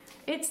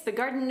It's the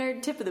Garden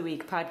Nerd Tip of the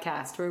Week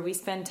podcast, where we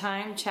spend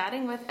time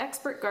chatting with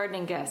expert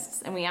gardening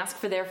guests and we ask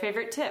for their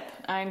favorite tip.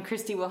 I'm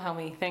Christy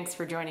Wilhelmy. Thanks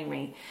for joining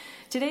me.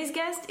 Today's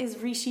guest is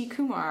Rishi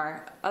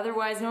Kumar,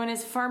 otherwise known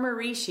as Farmer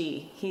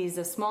Rishi. He's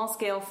a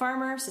small-scale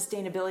farmer,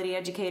 sustainability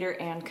educator,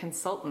 and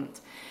consultant.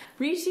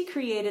 Rishi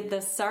created the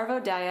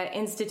Sarvodaya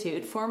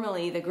Institute,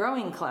 formerly the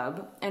Growing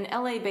Club, an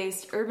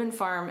LA-based urban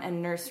farm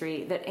and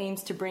nursery that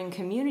aims to bring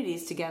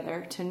communities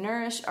together to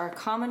nourish our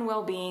common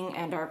well-being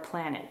and our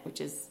planet, which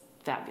is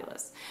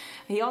fabulous.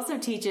 He also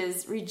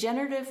teaches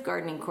regenerative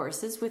gardening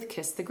courses with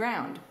Kiss the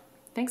Ground.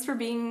 Thanks for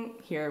being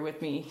here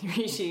with me,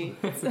 Rishi.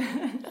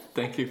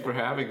 Thank you for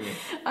having me.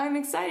 I'm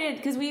excited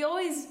because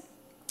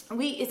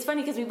it's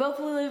funny because we both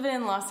live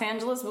in Los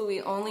Angeles, but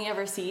we only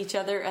ever see each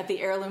other at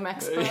the Heirloom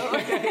Expo,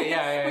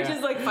 which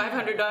is like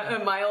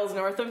 500 miles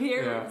north of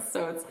here. Yeah.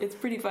 So it's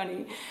pretty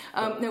funny.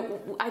 No,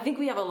 I think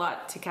we have a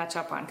lot to catch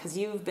up on because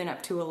you've been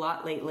up to a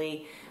lot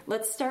lately.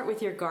 Let's start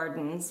with your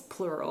gardens,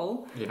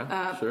 plural.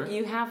 Yeah, sure.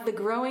 You have the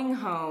Growing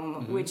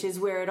Home, which is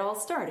where it all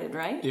started,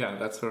 right? Yeah,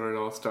 that's where it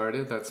all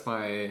started. That's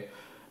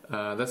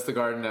the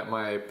garden at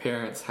my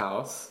parents'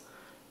 house,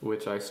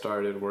 which I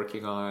started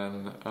working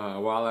on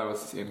while I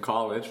was in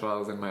college, while I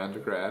was in my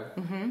undergrad.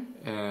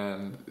 Mm-hmm.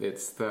 And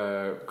it's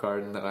the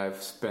garden that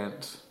I've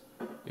spent,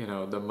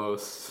 the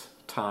most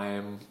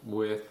time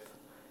with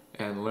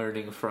and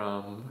learning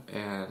from,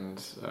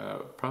 and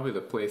probably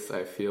the place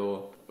I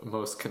feel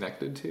most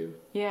connected to.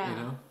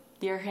 Yeah.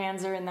 Your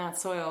hands are in that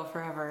soil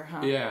forever,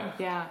 huh? Yeah.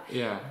 Yeah.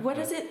 Yeah.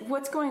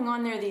 What's going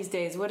on there these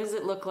days? What does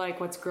it look like?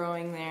 What's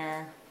growing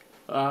there?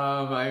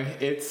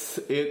 It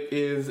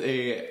is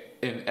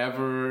an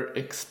ever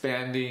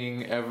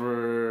expanding,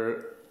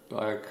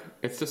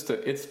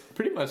 it's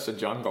pretty much a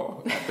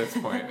jungle at this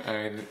point.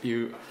 I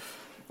mean,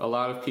 a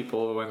lot of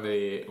people when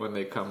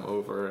they come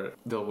over,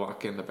 they'll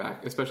walk in the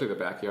back, especially the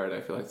backyard.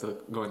 I feel like they'll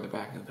go in the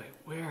back and be like,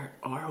 "Where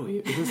are we?"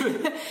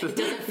 It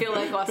doesn't feel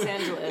like Los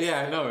Angeles.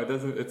 Yeah, no, it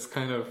doesn't. It's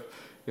kind of,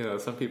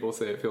 some people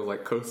say it feels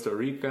like Costa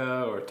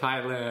Rica or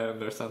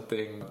Thailand or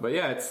something. But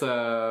yeah, it's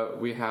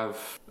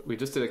we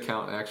just did a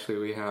count. Actually,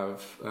 we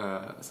have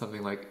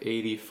something like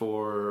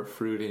 84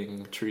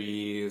 fruiting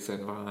trees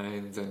and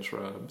vines and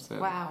shrubs.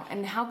 Wow!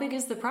 And how big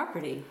is the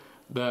property?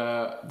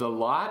 The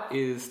lot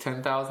is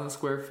 10,000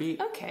 square feet.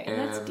 Okay,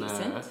 that's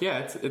decent. Yeah,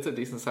 it's a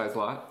decent sized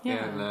lot.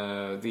 Yeah.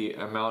 And the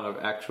amount of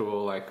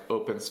actual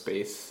open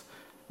space,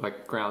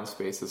 ground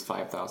space, is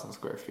 5,000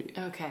 square feet.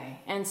 Okay,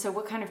 and so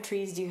what kind of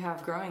trees do you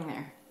have growing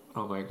there?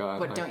 Oh my God!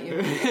 What don't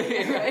you?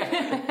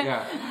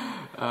 Yeah,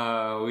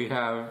 we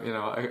have.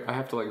 I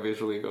have to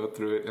visually go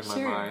through it in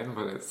my mind,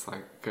 but it's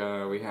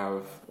we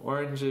have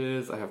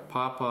oranges. I have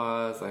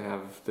pawpaws. I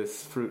have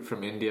this fruit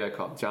from India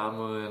called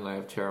jamun. I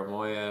have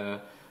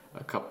cherimoya.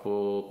 A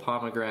couple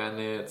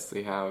pomegranates.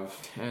 We have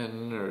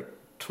 10 or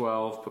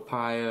 12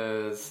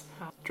 papayas.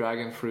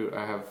 Dragon fruit,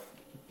 I have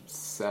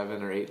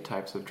 7 or 8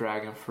 types of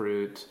dragon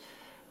fruit.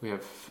 We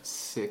have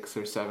 6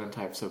 or 7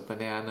 types of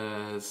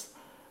bananas,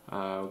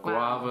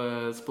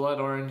 guavas, blood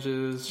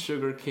oranges,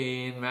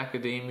 sugarcane,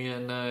 macadamia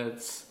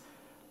nuts,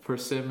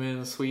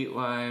 persimmons, sweet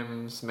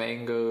limes,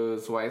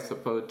 mangoes, white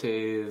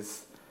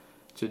sapotes,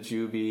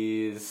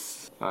 jujubes.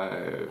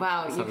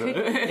 Wow, you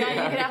could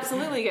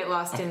absolutely get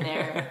lost in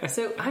there.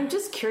 So I'm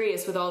just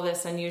curious with all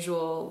this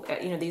unusual,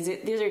 these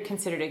are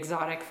considered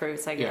exotic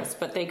fruits, I guess,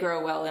 but they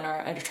grow well in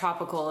our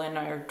tropical and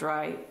our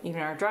dry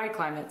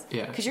climates.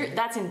 Yeah, because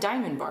that's in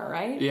Diamond Bar,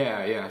 right?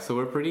 Yeah. So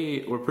we're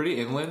pretty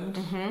inland,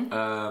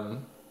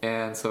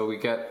 and so we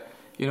get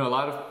a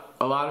lot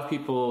of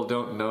people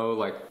don't know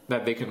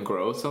that they can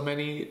grow so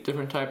many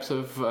different types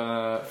of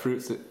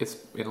fruits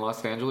in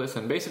Los Angeles,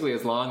 and basically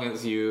as long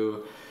as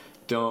you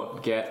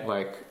don't get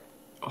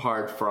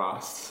hard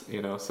frosts,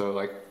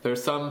 so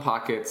there's some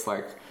pockets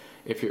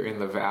if you're in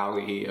the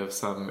valley of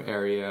some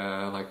area,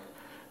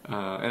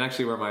 and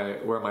actually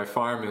where my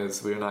farm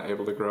is, we're not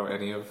able to grow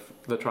any of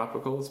the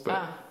tropicals,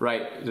 but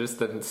just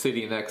the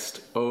city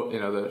next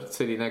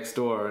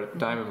door,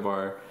 Diamond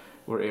Bar,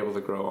 we're able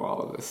to grow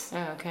all of this.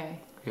 Oh, okay.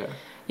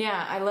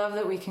 Yeah, I love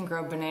that we can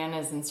grow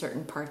bananas in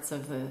certain parts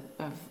of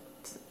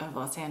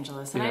Los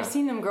Angeles, and I've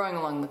seen them growing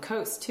along the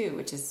coast too,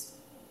 which is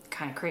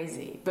kind of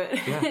crazy, but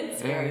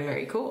it's very,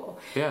 very cool.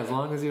 Yeah, as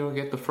long as you don't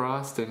get the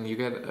frost and you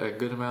get a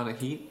good amount of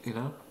heat,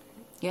 you're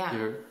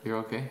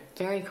okay.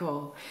 Very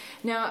cool.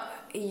 Now,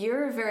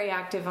 you're very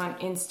active on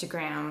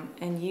Instagram,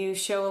 and you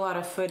show a lot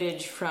of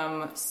footage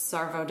from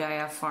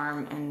Sarvodaya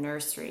Farm and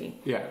Nursery.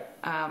 Yeah.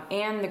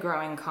 And the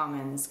Growing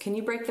Commons. Can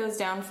you break those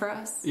down for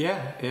us?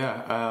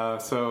 Yeah.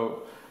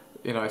 So,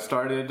 I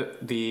started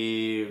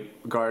the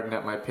garden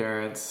at my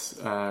parents'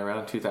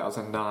 around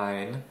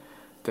 2009.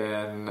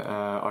 Then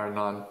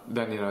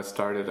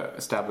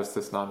established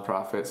this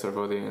nonprofit,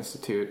 Sarvodaya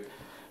Institute.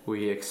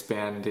 We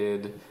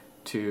expanded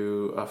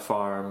to a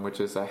farm, which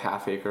is a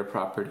half-acre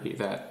property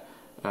that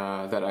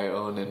I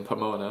own in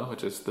Pomona,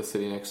 which is the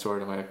city next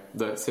to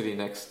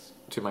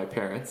my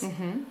parents.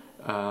 Mm-hmm.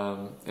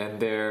 And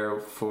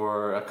there,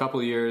 for a couple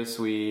of years,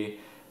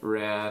 we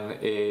ran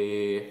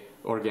a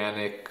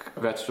organic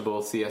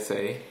vegetable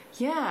CSA.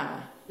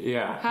 Yeah.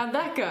 Yeah. How'd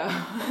that go?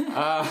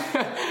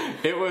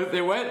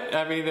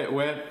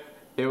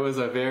 It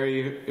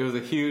was a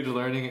huge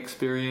learning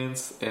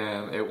experience,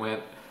 and it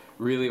went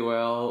really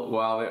well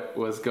while it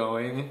was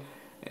going,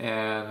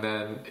 and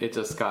then it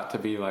just got to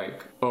be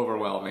like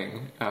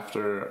overwhelming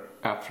after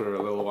a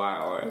little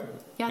while.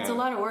 Yeah, it's a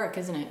lot of work,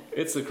 isn't it?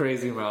 It's a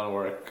crazy amount of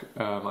work.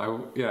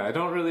 I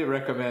don't really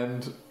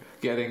recommend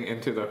getting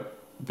into the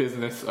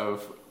business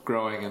of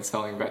growing and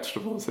selling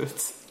vegetables.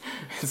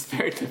 It's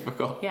very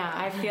difficult. Yeah,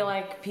 I feel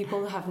like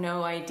people have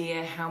no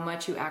idea how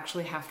much you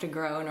actually have to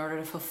grow in order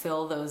to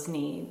fulfill those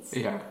needs.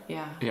 Yeah.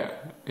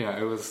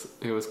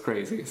 It was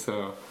crazy.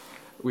 So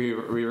we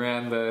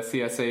ran the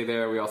CSA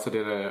there. We also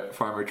did a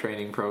farmer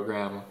training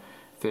program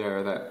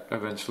there that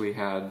eventually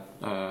had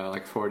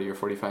like 40 or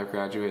 45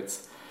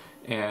 graduates.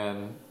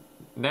 And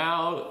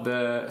now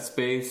the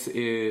space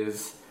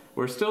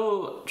we're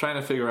still trying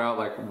to figure out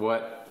like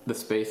what the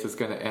space is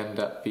going to end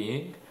up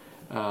being.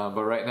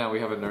 But right now we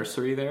have a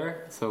nursery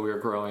there, so we're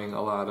growing out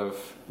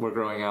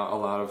a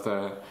lot of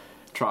the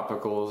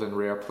tropicals and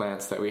rare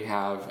plants that we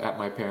have at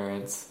my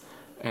parents'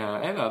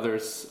 and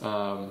others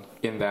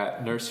in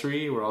that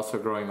nursery. We're also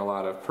growing a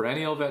lot of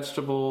perennial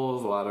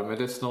vegetables, a lot of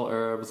medicinal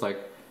herbs,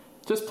 like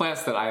just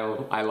plants that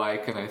I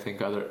like and I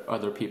think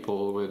other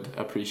people would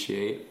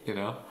appreciate, you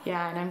know?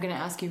 Yeah, and I'm going to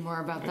ask you more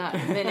about that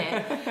in a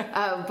minute.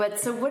 But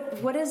so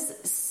what is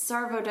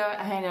Sarvodaya?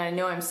 I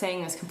know I'm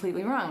saying this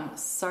completely wrong.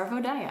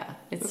 Sarvodaya.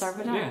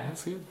 Sarvodaya. Yeah,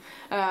 that's good.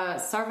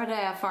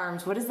 Sarvodaya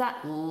Farms. What does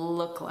that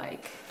look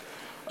like?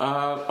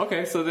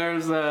 Okay, so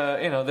there's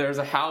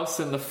a house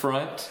in the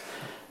front,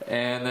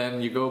 and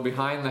then you go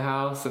behind the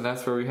house, and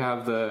that's where we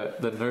have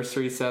the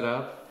nursery set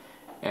up.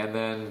 And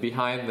then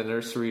behind the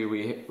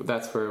nursery,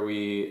 that's where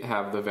we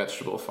have the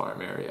vegetable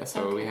farm area.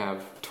 So we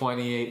have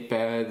 28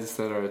 beds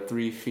that are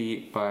 3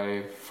 feet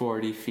by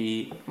 40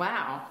 feet.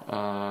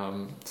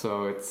 Wow.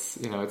 So it's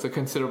a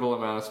considerable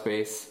amount of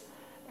space.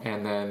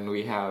 And then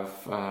we have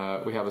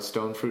a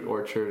stone fruit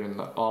orchard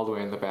all the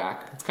way in the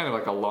back. It's kind of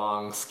like a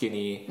long,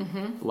 skinny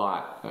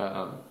lot.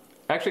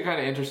 Actually,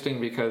 kind of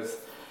interesting because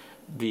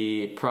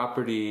the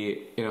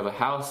property, the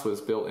house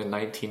was built in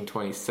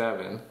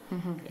 1927,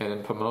 and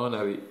in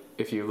Pomona,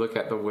 if you look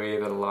at the way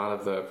that a lot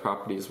of the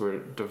properties were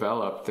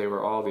developed, they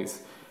were all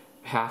these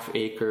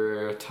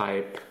half-acre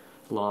type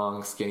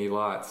long, skinny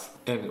lots,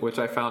 and which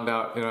I found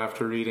out,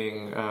 after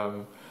reading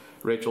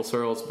Rachel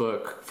Searle's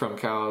book, From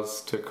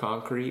Cows to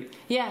Concrete.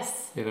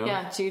 Yes.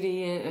 Yeah,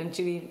 Judy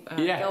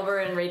Gilbert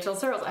and Rachel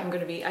Searle. I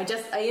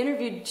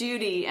interviewed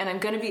Judy, and I'm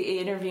going to be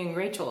interviewing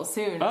Rachel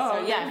soon. Oh,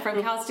 so yeah,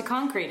 From Cows to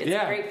Concrete. It's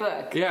a great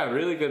book. Yeah,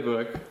 really good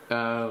book.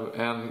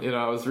 And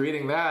I was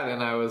reading that,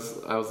 and I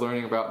was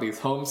learning about these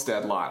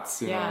homestead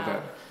lots,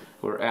 that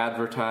were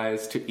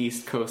advertised to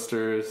East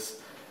Coasters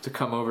to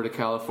come over to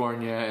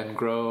California and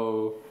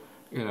grow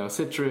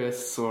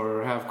citrus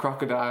or have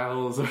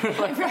crocodiles or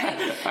like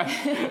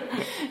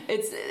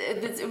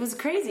it was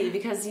crazy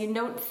because you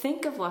don't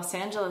think of Los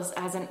Angeles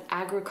as an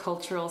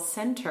agricultural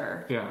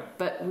center. Yeah.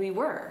 But we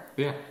were.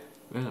 Yeah.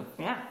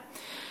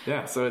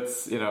 Yeah. So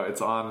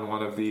it's on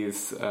one of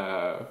these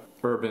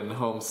urban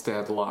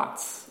homestead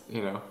lots,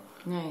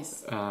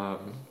 Nice.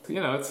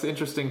 It's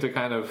interesting to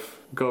kind of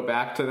go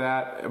back to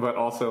that, but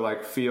also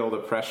like feel the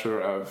pressure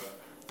of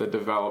the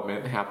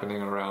development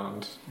happening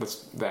around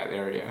that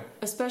area.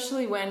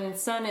 Especially when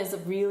sun is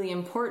really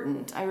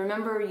important. I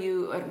remember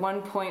you at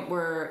one point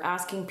were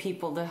asking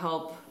people to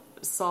help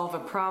solve a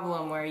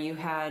problem where you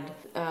had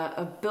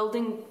a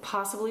building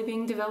possibly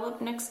being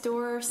developed next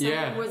door.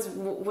 Yeah.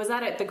 Was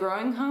that at the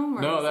growing home?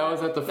 Or no, that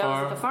was at the farm.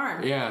 That was at the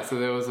farm. Yeah, so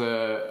there was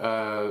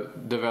a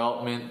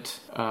development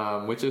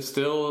which is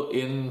still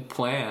in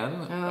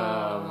plan.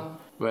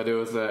 But it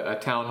was a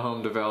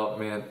townhome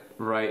development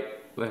right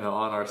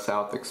on our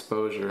south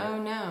exposure. Oh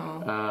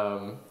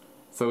no.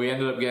 So we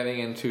ended up getting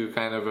into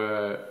kind of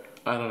a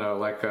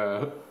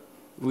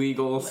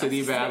legal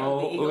city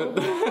battle.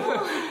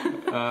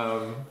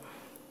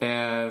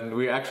 And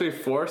we actually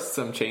forced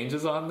some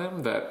changes on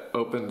them that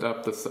opened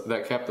up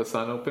that kept the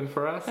sun open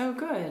for us. Oh,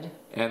 good.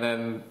 And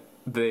then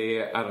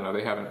they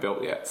haven't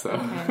built yet. So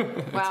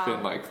it's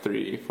been like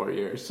 3-4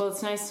 years. Well,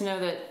 it's nice to know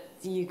that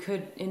you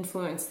could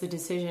influence the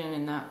decision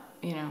in that.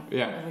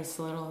 At least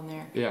a little in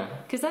there. Yeah.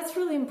 Because that's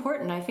really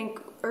important. I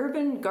think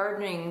urban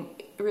gardening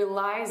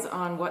relies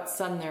on what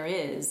sun there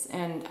is.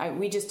 And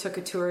we just took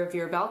a tour of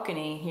your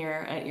balcony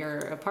here at your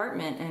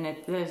apartment, and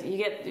you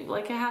get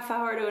like a half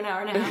hour to an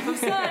hour and a half of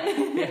sun.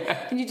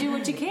 And you do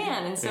what you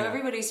can. And so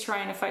everybody's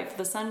trying to fight for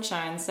the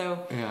sunshine.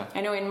 So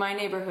I know in my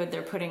neighborhood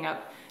they're putting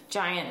up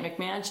giant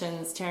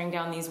McMansions, tearing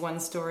down these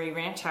one-story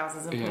ranch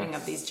houses and putting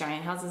up these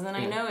giant houses. And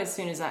I know as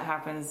soon as that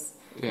happens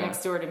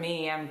next door to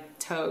me, I'm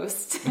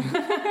toast.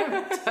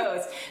 I'm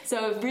toast.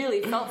 So it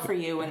really felt for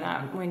you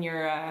when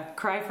your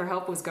cry for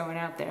help was going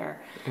out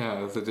there. Yeah,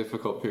 it was a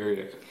difficult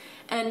period.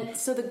 And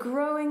so the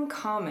growing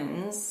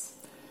commons,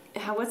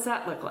 what's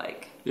that look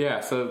like?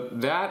 Yeah, so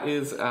that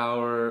is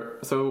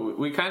so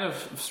we kind of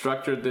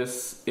structured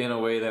this in a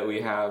way that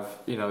we have,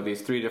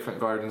 these 3 different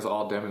gardens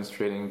all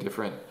demonstrating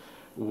different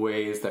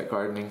ways that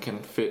gardening can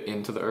fit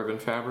into the urban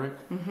fabric.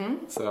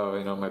 Mm-hmm. So,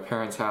 you know, my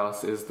parents'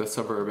 house is the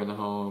suburban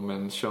home,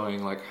 and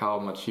showing like how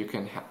much you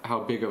can, how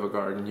big of a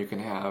garden you can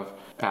have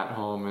at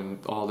home, and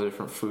all the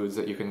different foods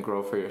that you can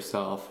grow for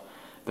yourself.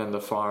 Then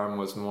the farm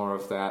was more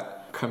of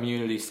that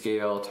community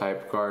scale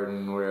type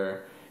garden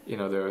where, you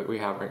know, we're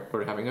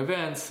having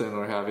events, and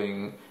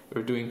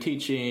we're doing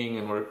teaching,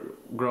 and we're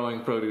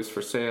growing produce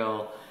for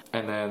sale.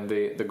 And then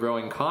the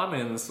Growing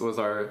Commons was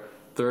our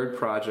third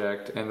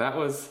project, and that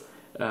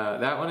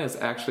one is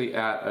actually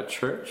at a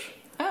church.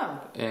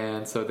 Oh.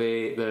 And so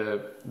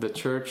the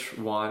church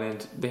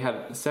they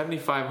had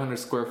 7,500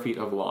 square feet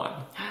of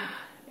lawn,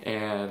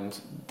 and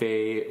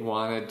they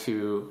wanted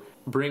to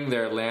bring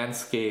their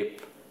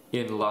landscape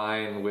in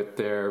line with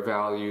their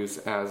values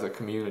as a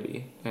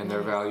community. And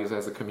their values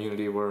as a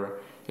community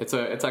were, it's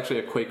actually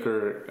a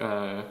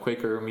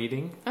Quaker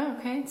meeting. Oh,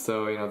 okay.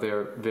 So, you know,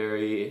 they're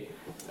very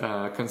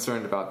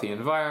concerned about the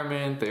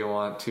environment. They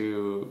want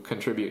to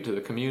contribute to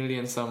the community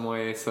in some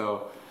way.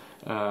 So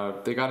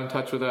they got in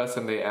touch with us,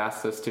 and they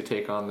asked us to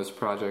take on this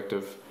project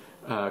of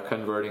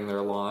converting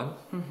their lawn.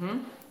 Mm-hmm.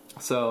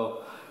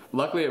 So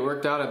luckily it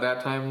worked out. At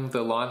that time,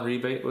 the lawn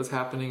rebate was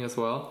happening as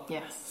well.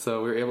 Yes.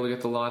 So we were able to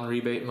get the lawn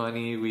rebate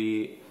money.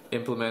 We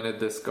implemented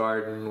this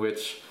garden,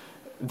 which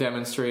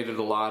demonstrated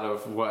a lot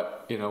of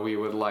what, you know,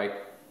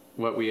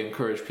 what we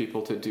encourage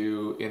people to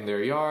do in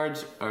their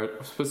yards.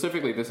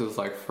 Specifically, this is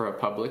like for a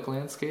public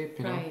landscape,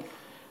 you know.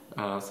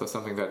 Right. So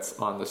something that's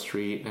on the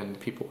street and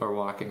people are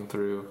walking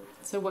through.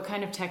 So what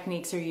kind of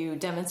techniques are you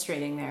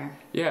demonstrating there?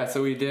 Yeah,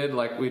 so we did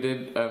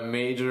a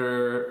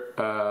major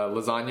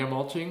lasagna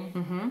mulching.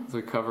 Mm-hmm. So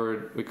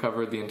we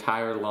covered the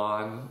entire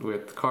lawn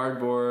with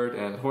cardboard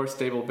and horse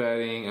stable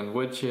bedding and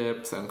wood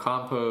chips and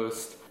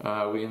compost.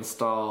 We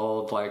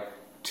installed like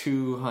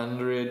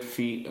 200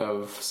 feet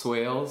of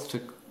swales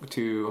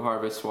to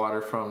harvest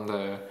water from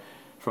the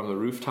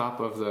rooftop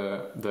of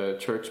the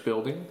church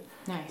building.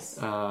 Nice.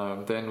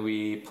 Then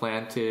we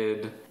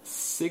planted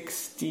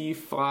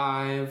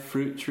 65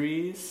 fruit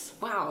trees.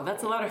 Wow,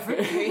 that's a lot of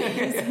fruit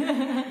trees.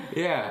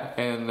 Yeah,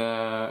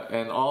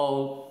 and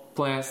all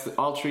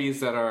trees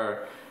that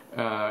are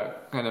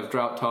kind of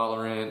drought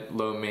tolerant,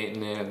 low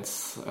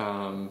maintenance,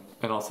 and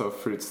also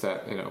fruits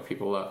that, you know,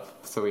 people love.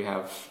 So we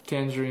have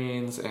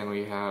tangerines, and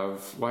we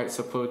have white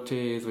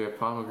sapotes, we have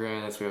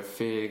pomegranates, we have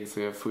figs,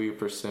 we have fuyu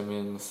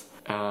persimmons,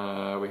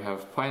 we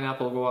have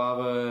pineapple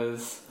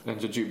guavas, and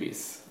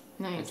jujubes.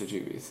 Nice. And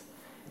jujubes.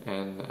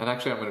 And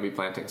actually I'm going to be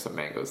planting some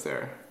mangoes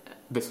there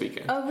this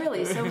weekend. Oh,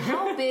 really? So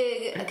how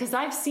big? Because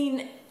I've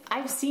seen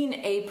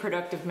a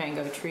productive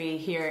mango tree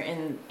here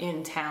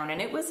in town, and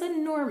it was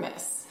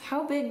enormous.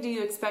 How big do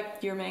you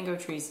expect your mango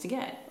trees to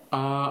get?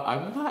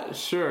 I'm not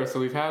sure. So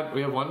we have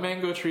one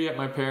mango tree at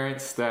my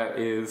parents' that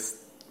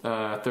is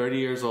 30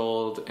 years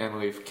old, and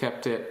we've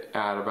kept it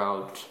at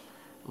about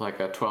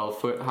like a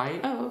 12-foot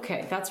height. Oh,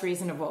 okay. That's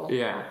reasonable.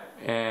 Yeah.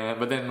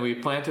 But then we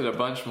planted a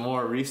bunch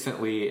more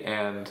recently,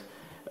 and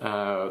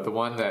the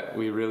one that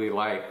we really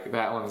like,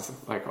 that one's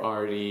like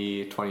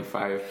already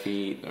 25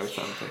 feet or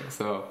something.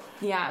 So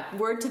yeah,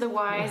 word to the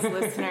wise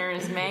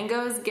listeners: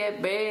 mangoes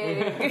get big.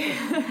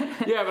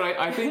 Yeah, but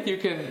I think you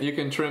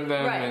can trim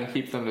them right. and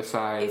keep them to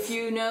size. If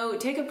you know,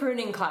 take a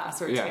pruning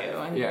class or two,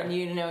 and then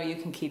you know you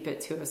can keep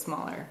it to a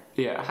smaller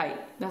height.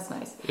 That's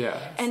nice. Yeah.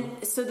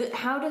 And so,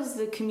 how does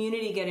the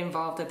community get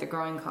involved at the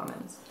Growing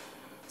Commons?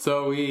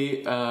 So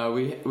we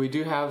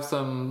do have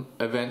some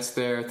events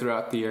there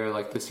throughout the year.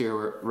 Like this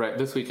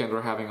this weekend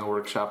we're having a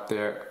workshop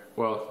there.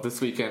 Well, this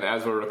weekend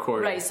as we're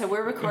recording. Right. So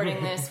we're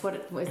recording this.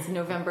 It's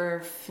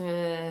November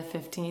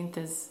 15th?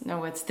 It's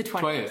the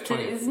 20th.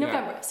 It's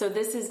November. Yeah. So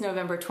this is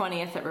November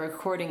 20th that we're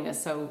recording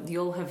this. So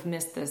you'll have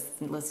missed this,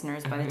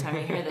 listeners, by the time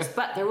you hear this.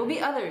 But there will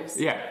be others.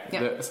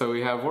 Yeah. So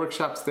we have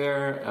workshops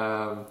there.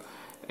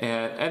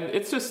 And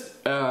it's just,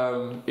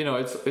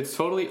 it's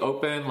totally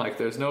open. Like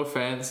there's no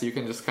fence. You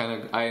can just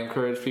I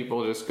encourage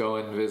people to just go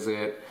and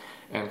visit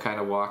and kind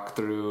of walk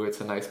through.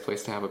 It's a nice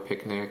place to have a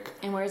picnic.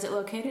 And where is it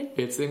located?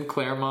 It's in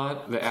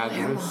Claremont. The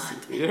address.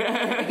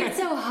 Yeah. It gets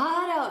so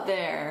hot out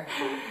there.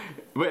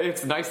 But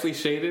it's nicely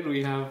shaded.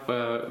 We have,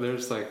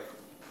 there's like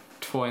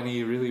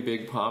 20 really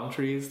big palm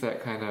trees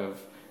that kind of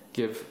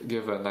give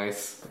a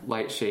nice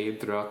light shade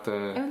throughout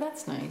the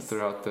that's nice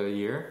throughout the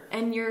year.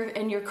 And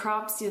your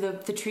crops,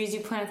 the trees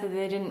you planted,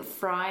 they didn't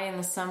fry in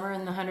the summer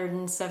in the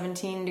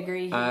 117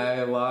 degree heat.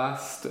 I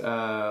lost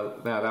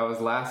that was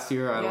last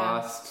year. I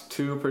lost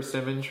 2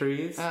 persimmon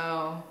trees.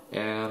 Oh.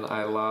 And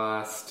I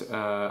lost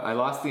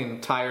the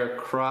entire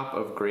crop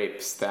of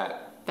grapes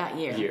that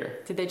year.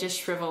 Did they just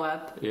shrivel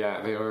up?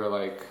 Yeah, they were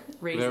like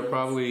raisins. They're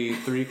probably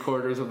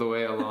 3/4 of the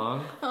way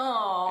along.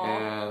 Oh.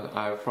 And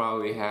I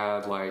probably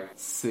had like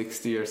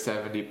 60 or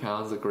 70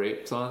 pounds of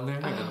grapes on there,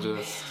 and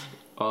just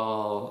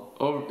all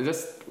over.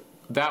 Just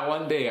that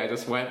one day, I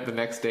just went the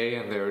next day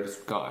and they were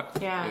just gone.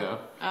 Yeah. You know?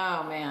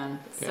 Oh man,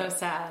 so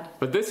sad.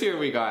 But this year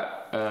we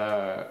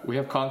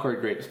have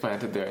Concord grapes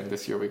planted there, and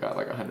this year we got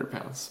like 100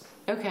 pounds.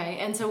 Okay,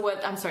 and so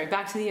I'm sorry,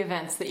 back to the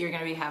events that you're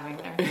going to be having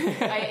there.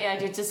 I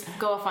did just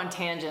go off on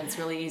tangents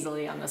really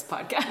easily on this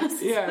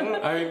podcast. Yeah,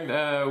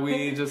 I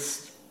mean,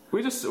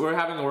 we're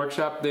having a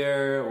workshop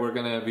there. We're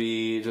going to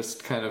be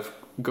just kind of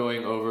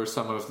going over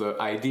some of the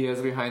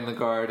ideas behind the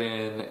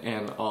garden,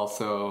 and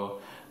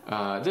also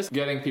just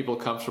getting people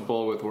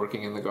comfortable with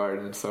working in the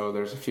garden. So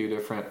there's a few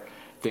different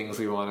things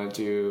we want to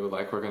do,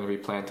 like we're going to be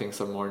planting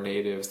some more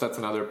natives. That's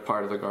another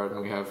part of the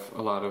garden. We have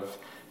a lot of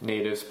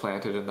natives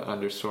planted in the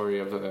understory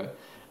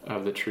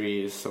of the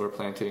trees, so we're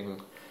planting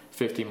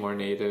 50 more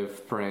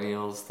native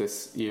perennials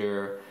this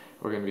year.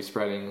 We're going to be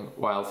spreading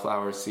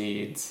wildflower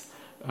seeds.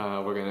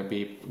 We're going to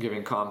be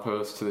giving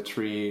compost to the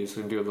trees.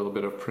 We're going to do a little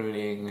bit of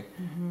pruning.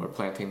 We're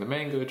planting the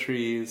mango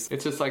trees.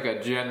 It's just like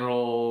a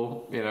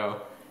general,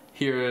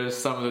 here are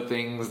some of the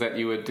things that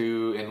you would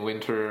do in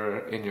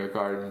winter in your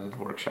garden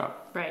workshop.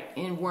 Right,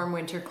 in warm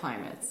winter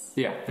climates.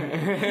 Yeah.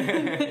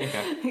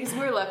 Because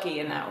we're lucky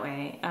in that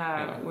way.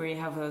 We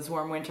have those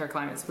warm winter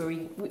climates where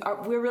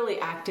we're really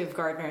active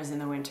gardeners in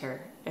the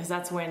winter. Because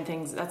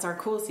that's our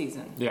cool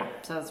season. Yeah.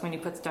 So that's when you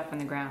put stuff in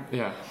the ground.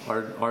 Yeah.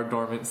 Our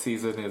dormant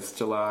season is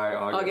July,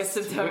 August.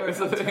 September,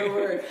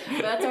 October.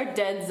 That's our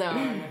dead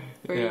zone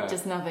where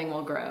just nothing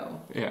will grow.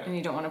 Yeah. And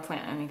you don't want to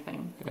plant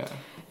anything. Yeah.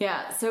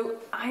 Yeah. So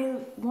I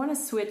want to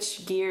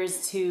switch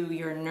gears to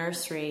your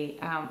nursery.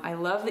 I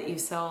love that you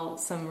sell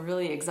some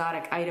really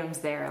exotic items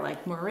there,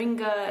 like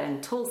moringa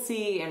and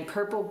tulsi and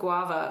purple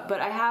guava.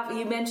 But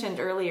you mentioned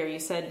earlier, you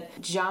said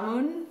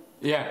jamun?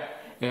 Yeah.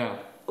 Yeah.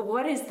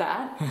 What is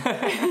that?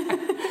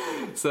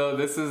 So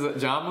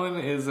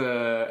jamun is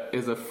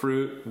a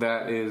fruit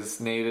that is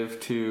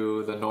native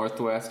to the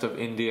northwest of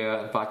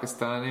India and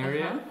Pakistan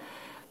area,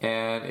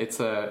 and it's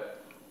a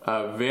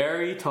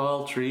very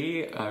tall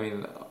tree. I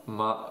mean,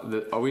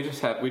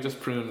 we just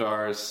pruned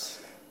ours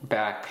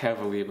back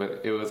heavily,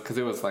 but it was because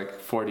it was like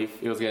 40.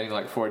 It was getting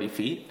like 40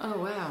 feet.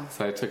 Oh wow!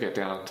 So I took it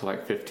down to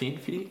like 15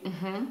 feet,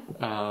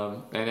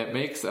 and it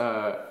makes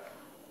a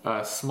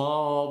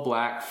small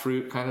black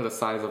fruit, kind of the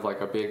size of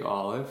like a big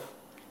olive,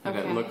 and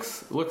it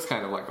looks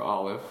kind of like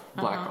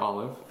black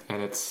olive,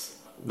 and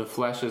the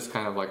flesh is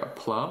kind of like a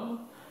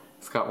plum.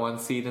 It's got one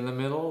seed in the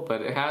middle,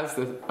 but it has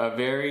a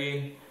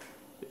very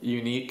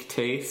unique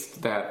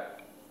taste that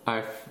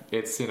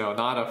it's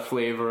not a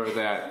flavor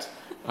that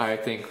I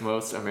think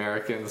most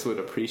Americans would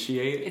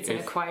appreciate. It's an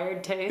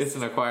acquired taste. It's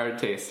an acquired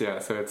taste, yeah.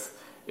 So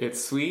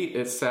it's sweet,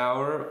 it's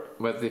sour,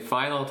 but the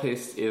final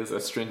taste is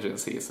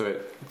astringency. So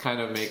it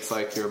kind of makes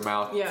like your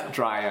mouth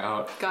dry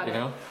out. Got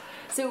it.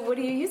 So what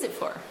do you use it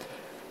for?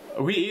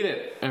 We eat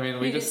it. I mean,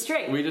 we just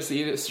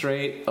eat it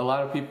straight. A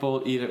lot of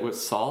people eat it with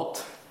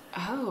salt.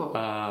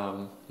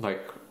 Oh.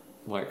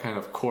 Like kind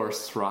of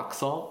coarse rock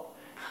salt.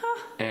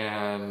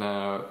 And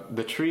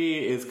the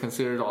tree is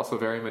considered also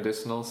very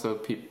medicinal. So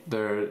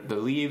the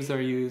leaves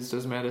are used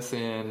as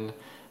medicine.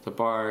 The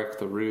bark,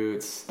 the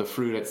roots, the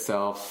fruit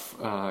itself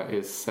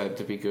is said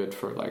to be good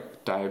for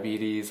like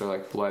diabetes or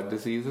like blood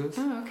diseases.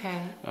 Oh,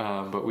 okay.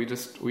 But we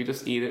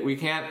just eat it. We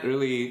can't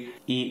really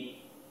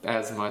eat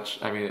as much.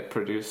 I mean, it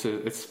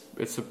produces.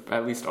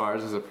 At least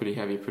ours is a pretty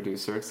heavy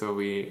producer, so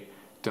we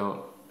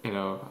don't.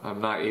 I'm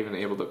not even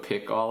able to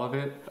pick all of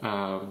it.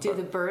 Do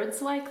the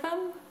birds like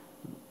them?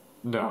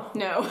 No.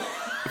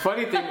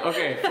 Funny you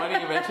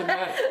mentioned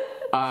that.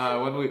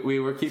 When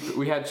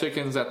we had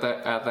chickens at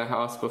the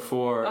house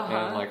before,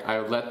 and like I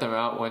let them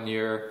out one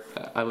year.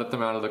 I let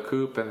them out of the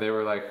coop, and they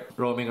were like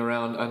roaming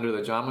around under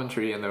the jamun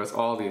tree, and there was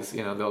all these.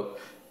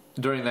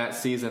 During that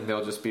season,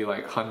 there'll just be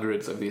like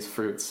hundreds of these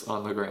fruits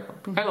on the ground,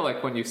 kind of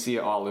like when you see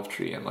an olive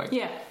tree, and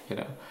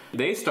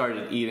they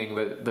started eating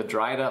the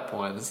dried up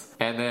ones,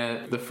 and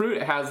then the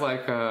fruit has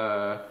like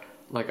a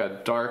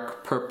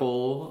dark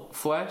purple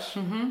flesh,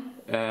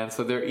 and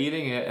so they're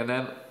eating it, and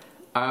then.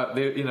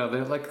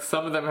 They're like,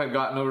 some of them had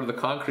gotten over to the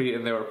concrete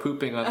and they were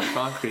pooping on the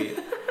concrete,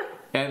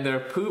 and their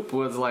poop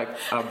was like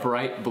a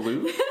bright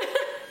blue.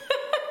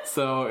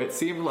 So it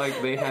seemed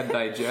like they had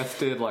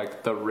digested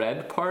like the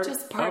red part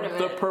of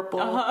the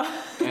purple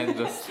and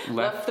just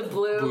left the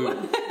blue.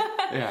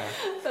 Yeah,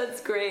 that's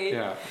great.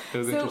 Yeah, it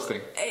was interesting.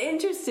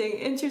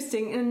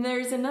 And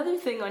there's another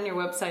thing on your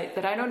website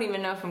that I don't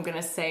even know if I'm going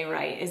to say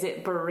right. Is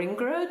it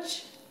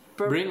Bringraj?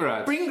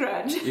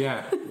 Bringraj.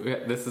 Yeah,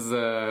 this is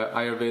a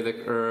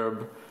Ayurvedic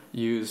herb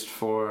used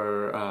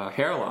for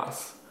hair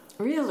loss.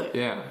 Really?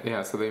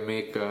 Yeah. So they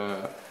make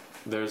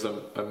there's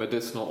a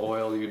medicinal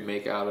oil you'd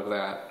make out of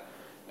that,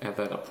 and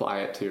then apply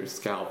it to your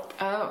scalp.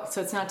 Oh,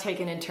 so it's not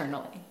taken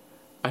internally.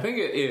 I think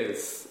it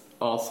is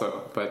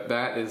also, but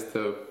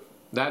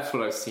that's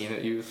what I've seen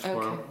it used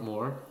for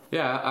more.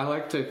 Yeah, I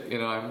like to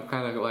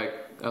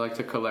I like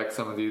to collect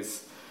some of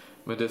these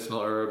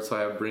medicinal herbs. So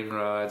I have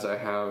Bringraj. I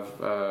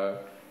have.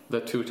 The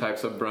two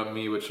types of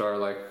Brahmi, which are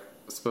like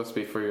supposed to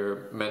be for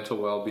your mental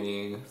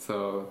well-being.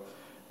 So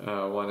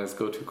one is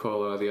Gotu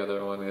Kola, the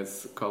other one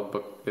is called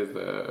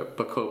the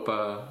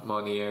Bacopa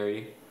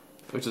Monieri.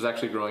 which is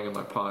actually growing in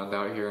my pond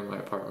out here in my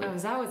apartment. Oh,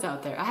 is that what's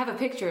out there? I have a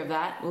picture of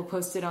that. We'll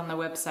post it on the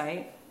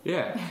website.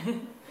 Yeah.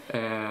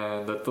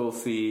 And the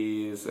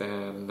tulsis,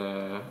 and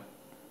I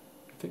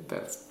think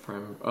that's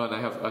and I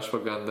have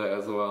ashwagandha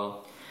as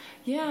well.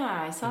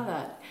 Yeah, I saw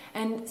that.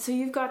 And so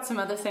you've got some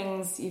other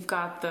things. You've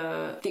got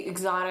the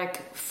exotic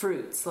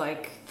fruits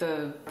like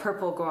the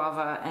purple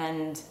guava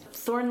and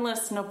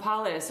thornless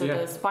nopales or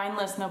the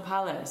spineless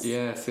nopales.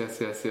 Yes.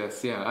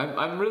 Yeah,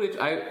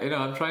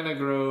 I'm trying to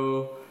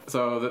grow.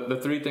 So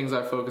the three things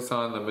I focus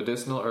on: the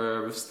medicinal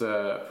herbs,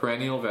 the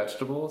perennial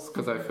vegetables,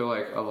 because I feel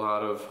like a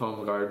lot of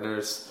home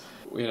gardeners,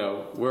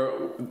 where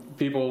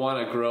people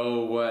want to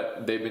grow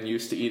what they've been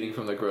used to eating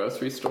from the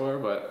grocery store,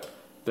 but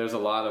there's a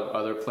lot of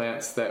other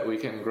plants that we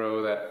can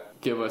grow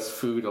that give us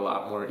food a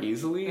lot more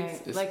easily.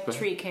 Right. Like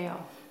tree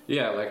kale.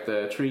 Yeah, like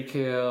the tree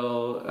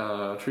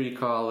kale, tree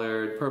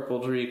collard, purple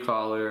tree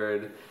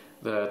collard,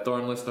 the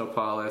thornless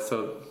nopales.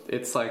 So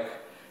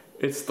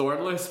it's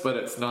thornless, but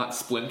it's not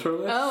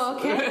splinterless. Oh,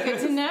 okay.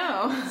 Good to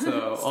know.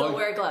 So Still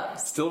wear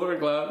gloves. Still wear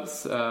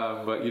gloves,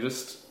 but you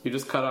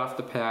just cut off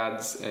the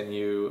pads, and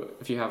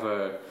if you have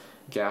a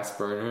gas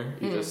burner,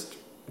 you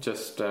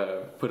just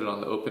put it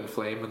on the open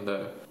flame, and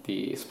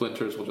the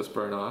splinters will just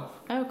burn off.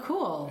 Oh,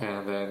 cool.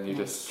 And then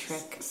you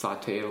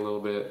saute it a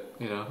little bit,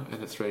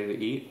 and it's ready to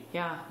eat.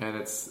 Yeah. And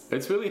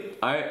it's really,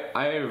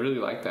 I really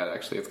like that,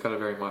 actually. It's got a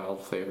very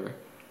mild flavor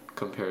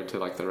compared to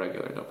like the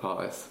regular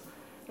nopales.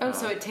 Oh,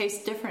 so it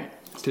tastes different.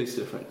 It tastes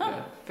different,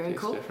 yeah. Very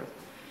cool. Different.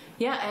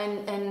 Yeah,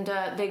 and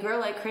they grow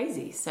like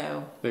crazy,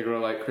 so... They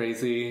grow like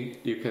crazy.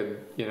 You can,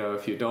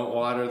 if you don't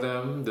water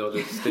them, they'll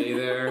just stay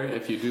there.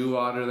 If you do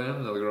water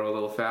them, they'll grow a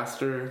little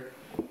faster.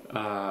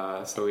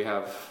 So we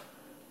have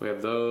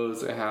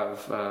those. I have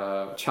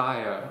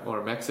chaya,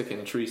 or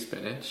Mexican tree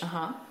spinach.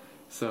 Uh-huh.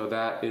 So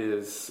that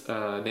is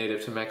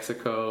native to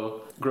Mexico.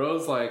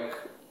 Grows like...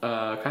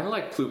 kind of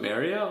like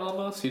plumeria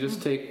almost. You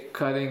just take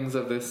cuttings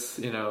of this,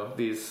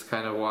 these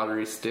kind of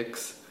watery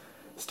sticks,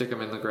 stick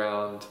them in the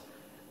ground,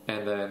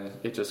 and then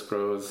it just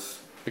grows.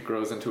 It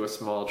grows into a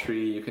small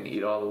tree. You can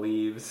eat all the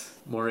leaves.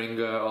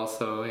 Moringa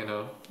also,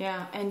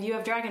 Yeah, and you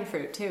have dragon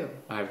fruit too.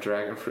 I have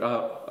dragon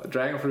fruit.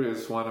 Dragon fruit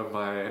is one of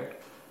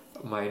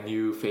my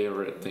new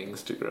favorite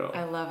things to grow.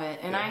 I love it.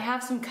 And I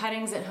have some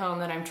cuttings at home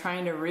that I'm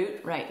trying to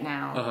root right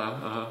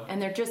now. And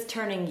they're just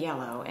turning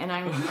yellow. And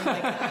I'm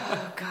like,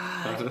 oh,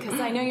 God. Because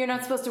I know you're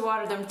not supposed to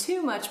water them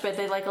too much, but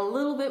they like a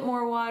little bit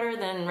more water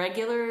than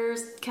regular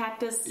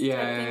cactus type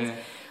things. Yeah.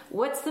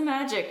 What's the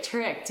magic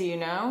trick? Do you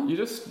know? You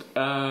just,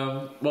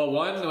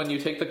 when you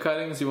take the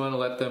cuttings, you want to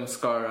let them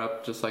scar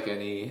up just like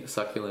any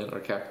succulent or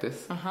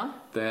cactus.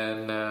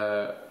 Then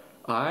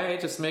I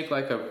just make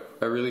like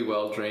a really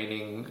well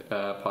draining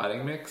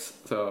potting mix.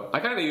 So I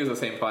kind of use the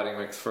same potting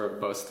mix for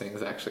most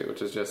things actually,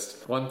 which is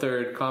just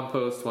 1/3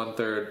 compost,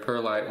 1/3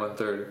 perlite,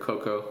 1/3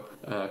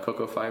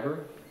 cocoa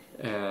fiber,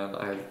 and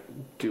I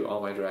do all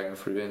my dragon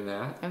fruit in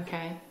that.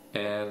 Okay.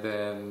 And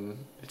then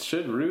it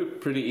should root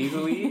pretty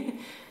easily.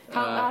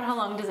 How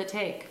long does it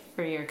take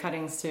for your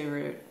cuttings to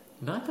root?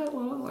 Not that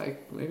long,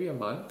 like maybe a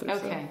month or so.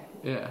 Okay.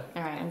 Yeah.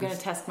 All right, I'm going to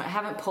test I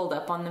haven't pulled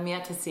up on them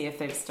yet to see if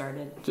they've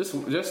started. Just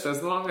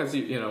as long as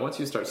once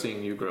you start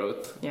seeing new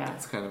growth,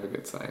 it's kind of a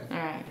good sign. All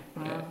right.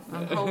 Well,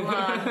 I'm holding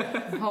on.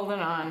 I'm holding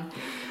on.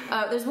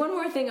 There's one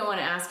more thing I want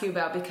to ask you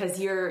about, because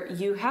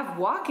you have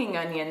walking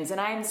onions,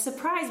 and I'm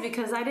surprised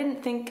because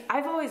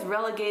I've always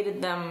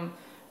relegated them,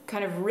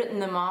 kind of written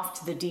them off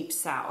to the deep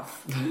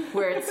south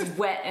where it's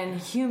wet and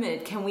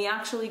humid. Can we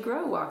actually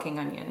grow walking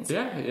onions?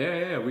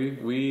 Yeah.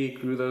 We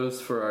grew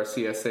those for our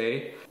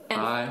CSA.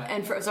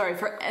 And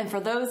for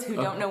those who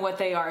don't know what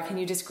they are, can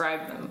you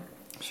describe them?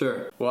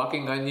 Sure.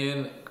 Walking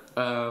onion,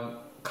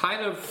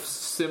 kind of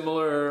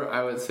similar,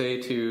 I would say,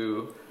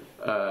 to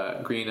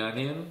green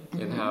onion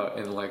in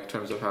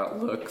terms of how it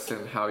looks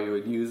and how you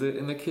would use it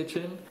in the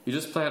kitchen. You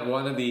just plant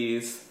one of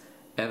these,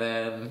 and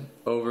then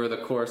over the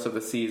course of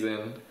the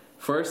season,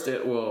 first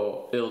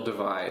it'll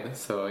divide.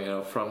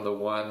 So from the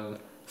one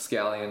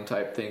scallion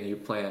type thing you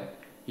plant,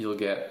 you'll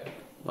get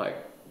like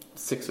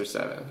 6 or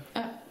 7.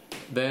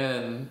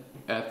 Then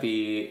at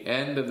the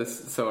end of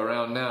this, so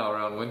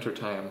around winter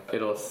time,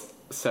 it'll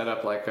set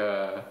up like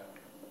a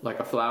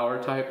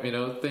flower type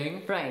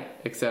thing. Right.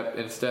 Except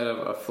instead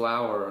of a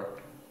flower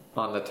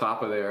on the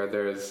top of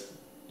there's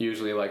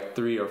usually like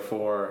 3 or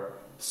 4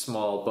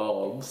 small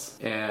bulbs,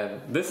 and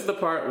this is the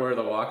part where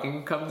the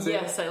walking comes in.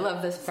 Yes, I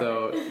love this part.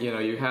 So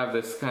you have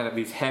this kind of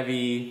these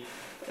heavy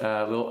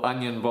little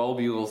onion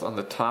bulbules on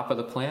the top of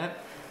the plant,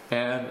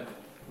 and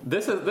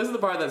this is the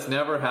part that's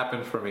never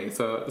happened for me.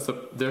 So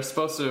they're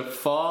supposed to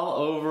fall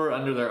over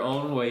under their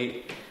own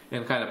weight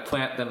and kind of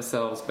plant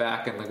themselves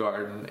back in the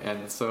garden,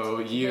 and so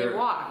year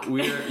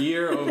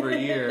over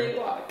year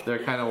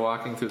they're kind of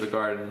walking through the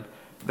garden.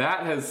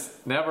 That has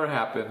never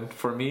happened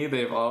for me.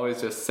 They've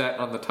always just set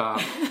on the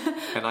top,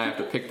 and I have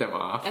to pick them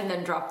off and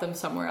then drop them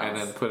somewhere else, and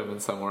then put them in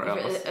somewhere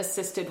else.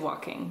 Assisted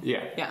walking.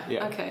 Yeah.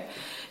 Okay.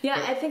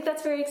 Yeah, I think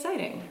that's very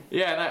exciting.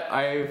 Yeah,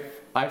 and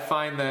I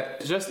find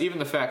that just even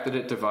the fact that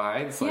it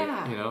divides, like,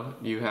 Yeah. you know,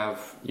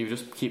 you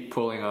just keep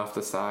pulling off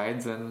the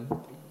sides and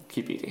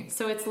keep eating.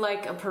 So it's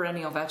like a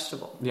perennial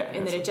vegetable. Yeah,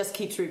 in that it just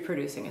keeps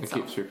reproducing It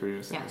itself. keeps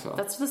reproducing Yeah, itself.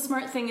 that's the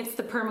smart thing. It's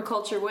the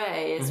permaculture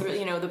way. It's really,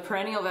 you know, the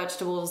perennial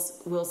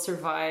vegetables will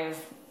survive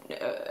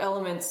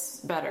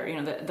elements better.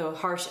 You know, the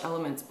harsh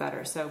elements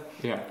better. So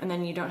Yeah. and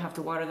then you don't have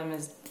to water them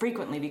as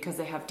frequently because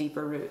they have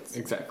deeper roots.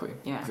 Exactly.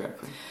 Yeah.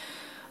 Exactly.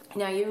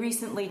 Now, you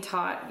recently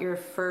taught your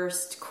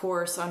first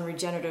course on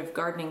regenerative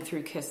gardening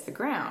through Kiss the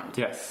Ground.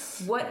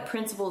 Yes. What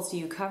principles do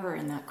you cover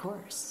in that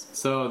course?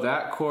 So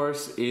that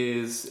course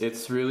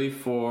it's really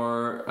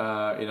for,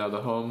 you know,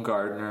 the home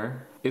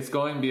gardener. It's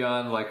going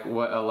beyond like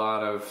what a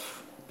lot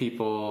of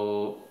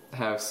people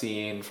have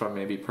seen from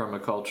maybe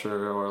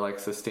permaculture or like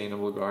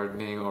sustainable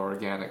gardening or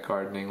organic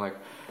gardening. Like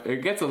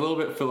it gets a little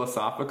bit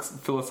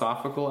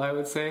philosophical, I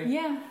would say.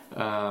 Yeah.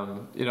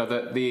 You know,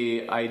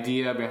 the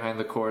idea behind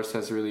the course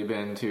has really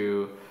been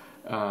to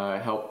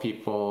help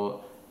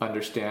people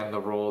understand the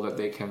role that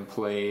they can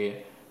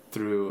play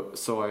through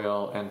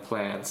soil and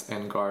plants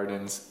and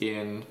gardens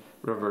in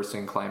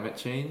reversing climate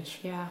change.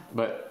 Yeah.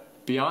 But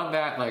beyond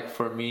that, like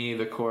for me,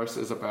 the course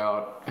is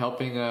about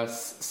helping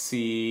us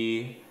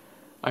see.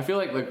 I feel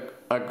like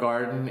a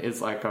garden is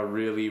like a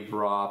really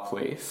raw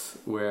place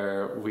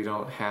where we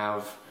don't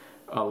have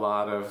a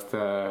lot of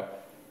the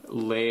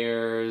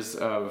layers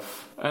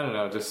of, I don't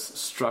know, just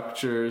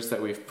structures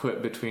that we've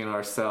put between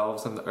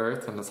ourselves and the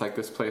earth. And it's like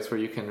this place where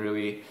you can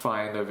really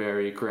find a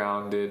very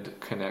grounded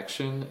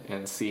connection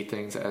and see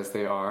things as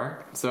they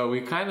are. So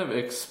we kind of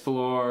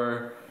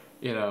explore,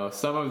 you know,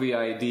 some of the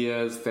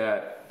ideas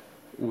that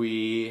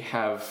we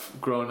have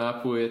grown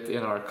up with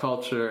in our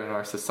culture and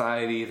our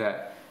society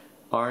that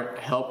aren't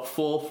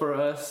helpful for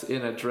us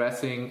in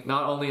addressing,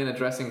 not only in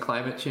addressing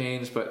climate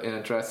change, but in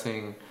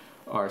addressing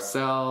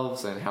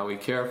ourselves and how we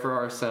care for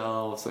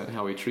ourselves and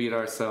how we treat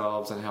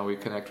ourselves and how we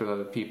connect with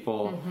other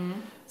people. Mm-hmm.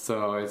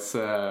 So it's,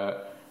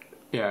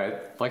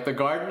 like the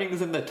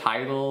gardening's in the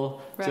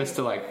title just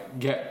to like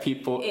get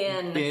people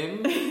in.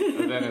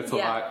 And then it's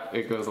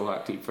it goes a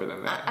lot deeper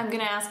than that. I'm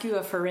going to ask you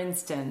a for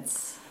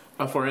instance.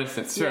 For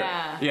instance, sure.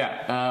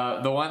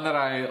 Yeah. The one that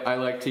I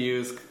like to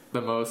use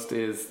the most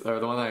is,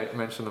 or the one that I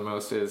mention the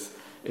most is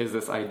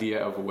this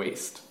idea of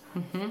waste.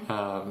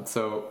 Mm-hmm.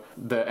 So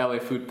the LA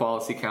Food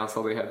Policy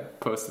Council, they had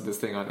posted this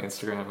thing on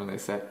Instagram and they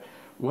said,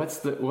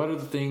 what are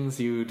the things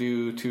you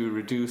do to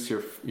reduce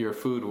your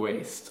food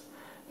waste?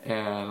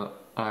 And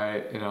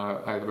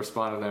I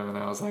responded to them and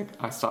I was like,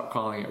 I stopped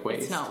calling it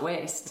waste. It's not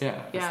waste.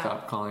 Yeah. I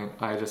stopped calling.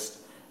 I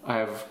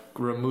have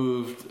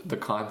removed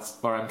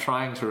I'm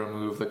trying to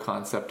remove the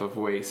concept of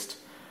waste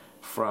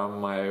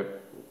from my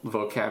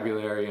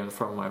vocabulary and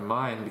from my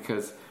mind,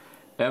 because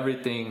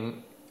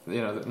everything, you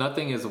know,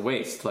 nothing is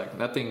waste. Like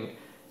nothing,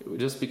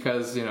 just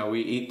because, you know,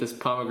 we eat this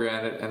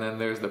pomegranate and then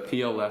there's the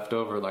peel left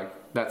over,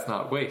 like that's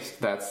not waste.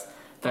 That's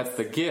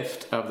the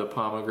gift of the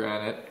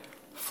pomegranate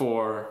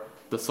for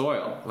the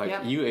soil.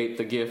 Like you ate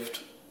the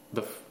gift,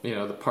 the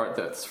part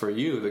that's for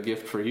you, the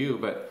gift for you,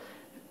 but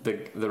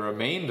the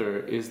remainder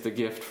is the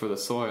gift for the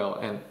soil.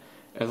 And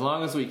as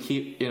long as we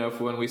keep, you know,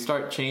 when we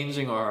start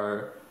changing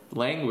our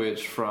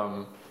language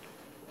from,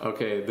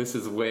 okay, this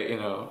is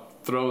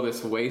throw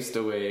this waste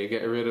away,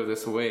 get rid of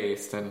this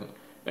waste, and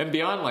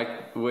beyond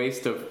like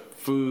waste of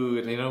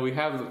food, you know,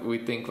 we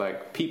think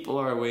like people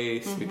are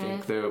waste. Mm-hmm. We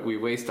think that we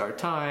waste our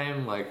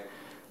time, like,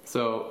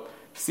 so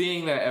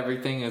seeing that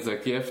everything is a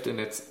gift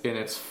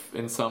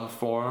in some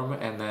form,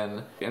 and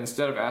then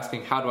instead of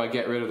asking how do I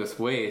get rid of this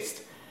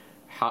waste,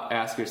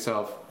 ask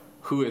yourself,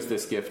 who is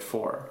this gift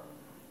for?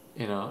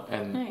 You know,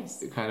 and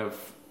kind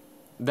of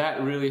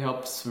that really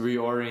helps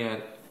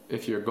reorient.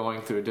 If you're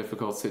going through a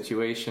difficult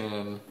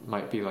situation,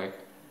 might be like,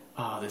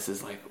 oh, this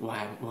is like,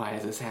 why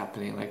is this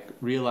happening? Like,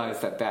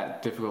 realize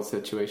that difficult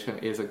situation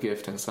is a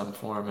gift in some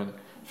form, and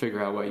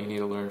figure out what you need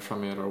to learn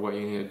from it or what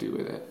you need to do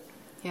with it.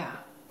 Yeah.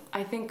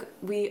 I think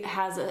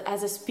as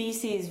a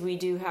species, we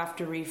do have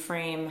to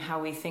reframe how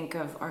we think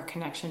of our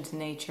connection to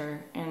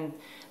nature. And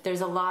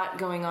there's a lot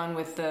going on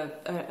with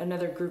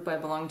another group I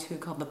belong to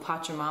called the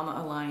Pachamama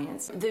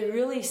Alliance. They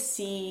really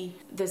see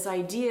this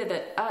idea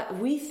that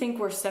we think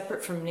we're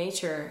separate from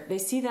nature. They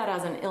see that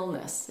as an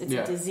illness. It's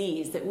a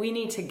disease that we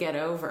need to get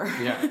over.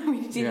 Yeah.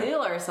 We need to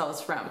heal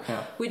ourselves from,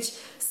 which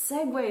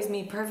segues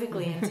me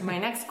perfectly into my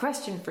next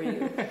question for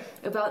you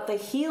about the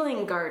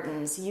healing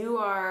gardens. You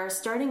are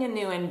starting a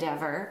new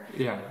endeavor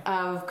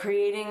of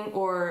creating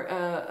or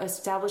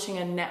establishing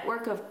a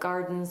network of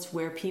gardens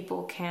where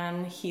people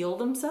can heal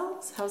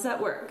themselves. How's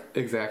that work?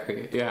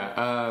 Exactly.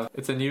 Yeah.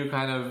 It's a new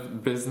kind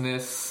of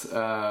business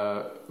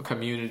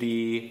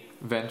community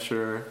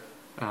venture.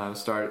 I've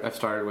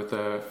started with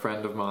a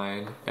friend of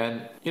mine,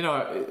 and you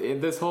know,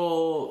 this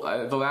whole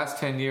the last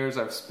 10 years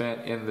I've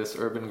spent in this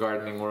urban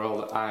gardening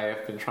world, I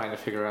have been trying to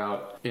figure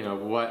out, you know,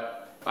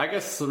 what I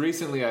guess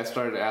recently I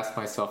started to ask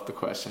myself the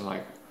question,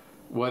 like,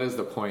 what is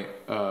the point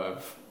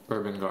of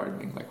urban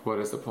gardening? Like, what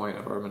is the point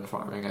of urban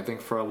farming? I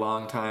think for a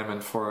long time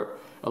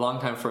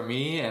for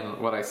me, and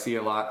what I see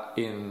a lot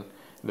in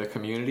the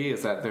community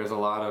is that there's a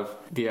lot of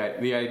the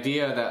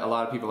idea that a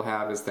lot of people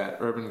have is that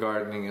urban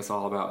gardening is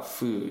all about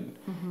food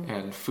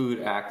and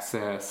food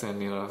access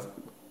and, you know,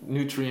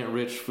 nutrient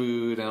rich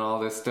food and all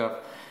this stuff.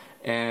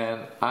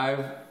 And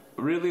I've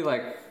really,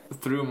 like,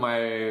 through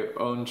my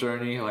own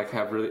journey, like,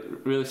 have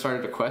really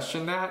started to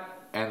question that.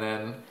 And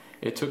then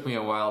it took me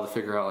a while to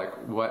figure out, like,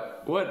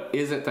 what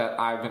is it that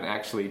I've been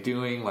actually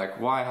doing? Like,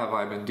 why have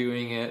I been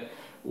doing it?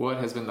 What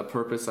has been the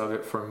purpose of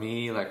it for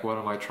me? Like, what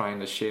am I trying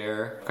to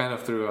share? Kind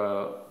of through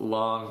a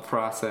long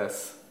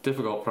process,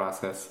 difficult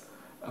process,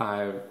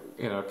 I,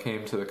 you know,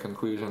 came to the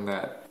conclusion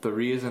that the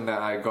reason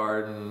that I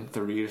garden,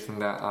 the reason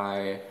that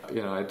I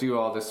do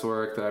all this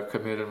work, that I've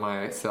committed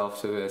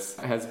myself to this,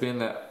 has been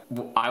that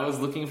I was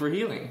looking for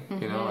healing.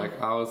 You know,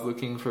 like, I was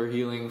looking for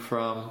healing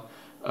from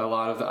a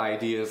lot of the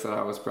ideas that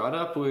I was brought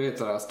up with,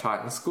 that I was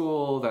taught in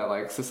school, that,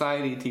 like,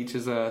 society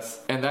teaches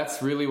us. And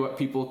that's really what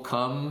people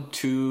come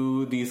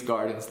to these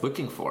gardens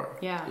looking for.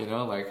 Yeah. You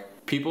know,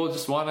 like, people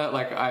just want to,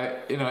 like,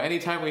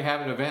 anytime we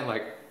have an event,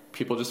 like,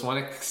 people just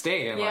want to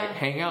stay and, like,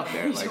 hang out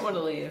there. They like, don't want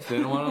to leave. They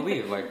don't want to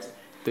leave. Like,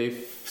 they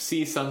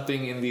see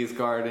something in these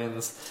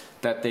gardens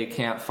that they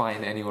can't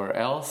find anywhere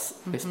else,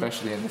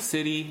 especially in the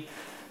city.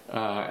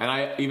 And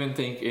I even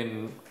think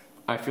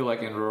I feel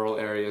like in rural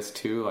areas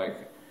too,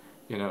 like,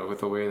 you know, with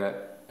the way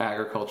that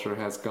agriculture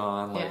has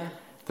gone, like,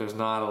 there's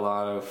not a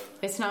lot of...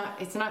 It's not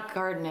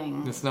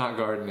gardening. It's not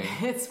gardening.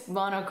 It's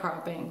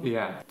monocropping.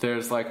 Yeah.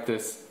 There's, like,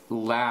 this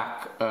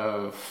lack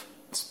of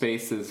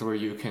spaces where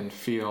you can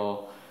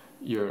feel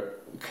your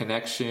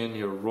connection,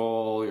 your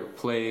role, your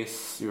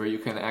place, where you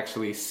can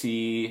actually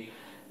see,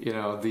 you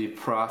know, the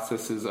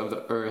processes of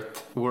the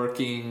earth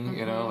working.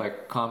 You know,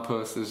 like,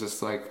 compost is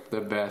just, like, the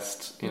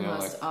best, you know,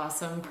 most like,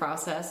 awesome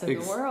process in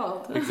the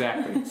world.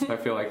 Exactly. So I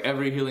feel like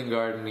every healing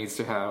garden needs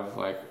to have,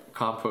 like,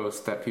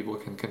 compost that people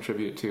can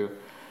contribute to.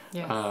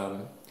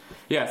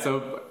 Yes.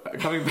 So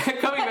coming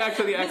back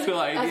to the actual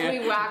idea. As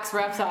we wax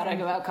rhapsodic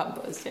about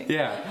composting.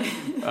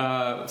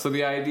 Yeah. So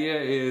the idea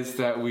is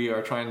that we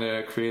are trying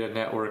to create a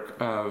network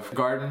of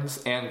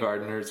gardens and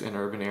gardeners in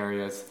urban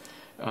areas,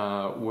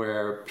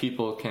 where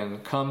people can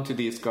come to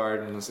these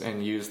gardens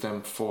and use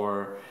them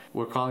for,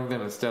 we're calling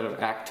them, instead of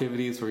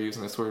activities, we're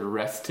using this word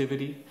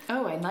restivity.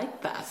 Oh, I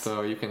like that.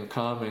 So you can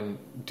come and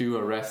do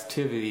a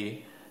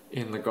restivity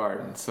in the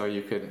garden. So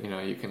you'd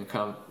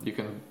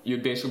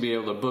basically be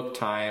able to book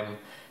time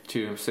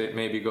to, say,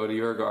 maybe go to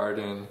your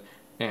garden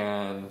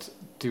and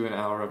do an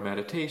hour of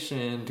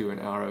meditation, do an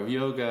hour of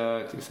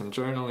yoga, do some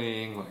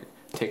journaling, like,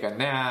 take a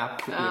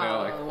nap, you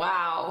know, like,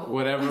 wow,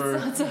 whatever.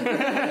 That sounds so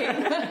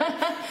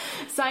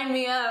great. Sign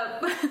me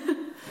up.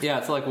 Yeah,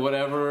 it's like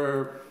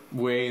whatever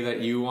way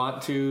that you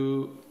want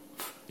to,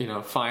 you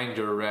know, find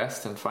your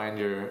rest and find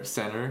your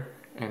center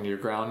and your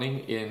grounding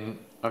in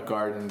a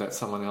garden that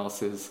someone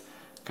else is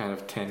kind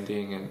of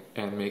tending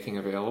and making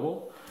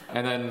available.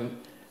 And then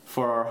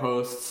for our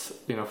hosts,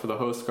 you know, for the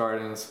host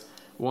gardens,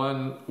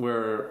 one,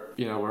 we're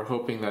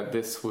hoping that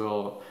this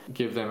will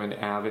give them an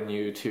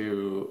avenue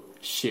to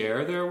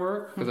share their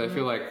work, because I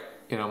feel like,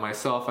 you know,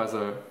 myself as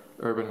a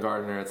urban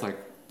gardener, it's like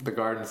the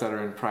gardens that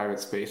are in private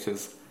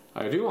spaces,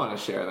 I do want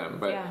to share them,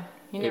 but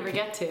you never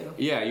get to.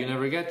 Yeah, you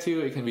never get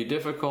to. It can be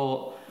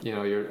difficult. You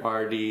know, you're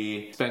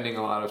already spending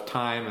a lot of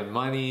time and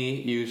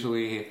money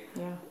usually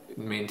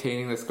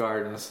maintaining this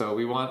garden. So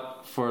we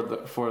want, for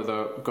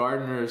the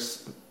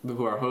gardeners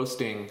who are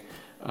hosting,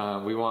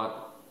 we want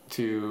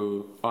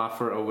to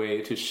offer a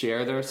way to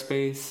share their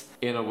space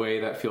in a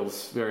way that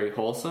feels very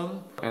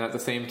wholesome, and at the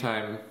same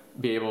time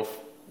be able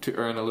to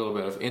earn a little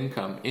bit of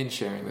income in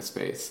sharing the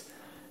space.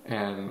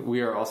 And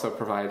we are also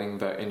providing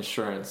the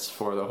insurance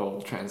for the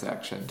whole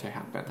transaction to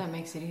happen. That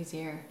makes it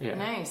easier. Yeah.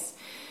 Nice.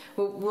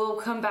 Well, we'll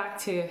come back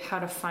to how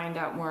to find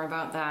out more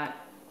about that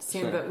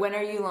soon. Sure. But when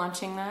are you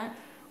launching that?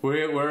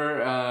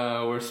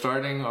 We're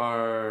starting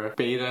our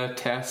beta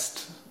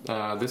test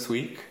this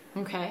week.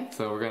 Okay.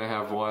 So we're gonna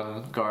have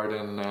one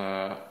garden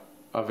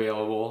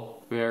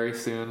available very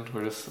soon.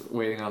 We're just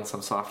waiting on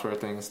some software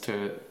things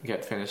to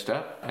get finished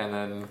up, and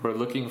then we're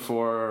looking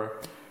for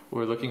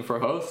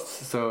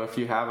hosts. So if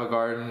you have a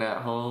garden at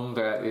home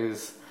that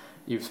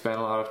you've spent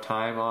a lot of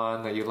time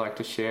on, that you'd like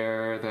to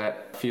share,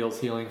 that feels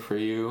healing for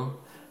you,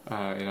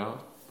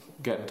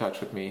 get in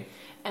touch with me.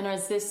 And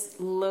is this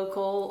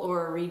local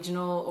or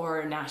regional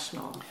or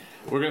national?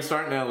 We're going to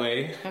start in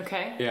LA.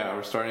 Okay. Yeah,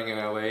 we're starting in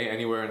LA,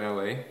 anywhere in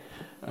LA.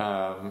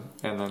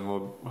 And then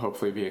we'll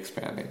hopefully be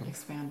expanding.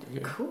 Yeah.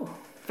 Cool.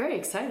 Very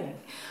exciting.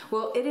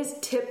 Well, it is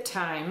tip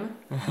time.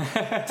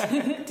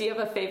 Do you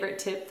have a favorite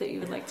tip that you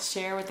would like to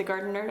share with the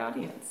Garden Nerd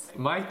audience?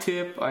 My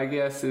tip, I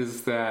guess,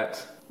 is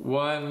that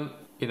one,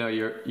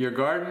 your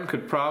garden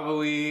could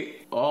probably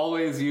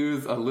always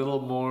use a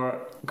little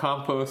more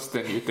compost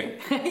than you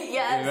think.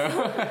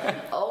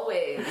 Yes.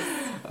 Always.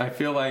 I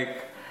feel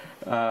like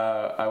when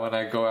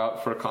I go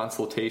out for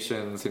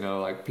consultations,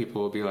 like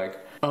people will be like,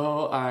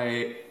 "Oh,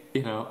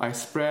 I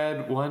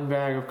spread 1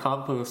 bag of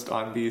compost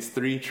on these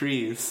 3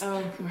 trees.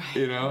 Oh, right.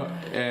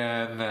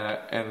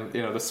 And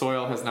the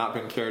soil has not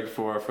been cared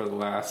for the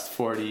last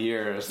 40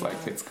 years.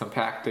 Like, it's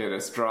compacted,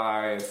 it's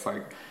dry, it's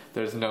like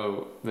there's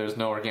no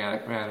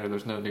organic matter,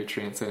 there's no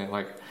nutrients in it.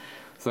 Like,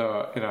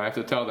 so I have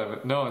to tell them,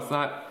 no, it's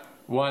not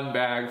 1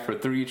 bag for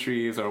 3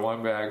 trees or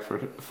 1 bag for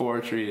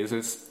 4 trees.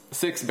 It's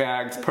 6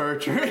 bags per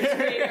tree.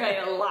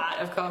 Right, a lot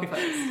of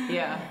compost.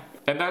 Yeah.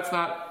 And that's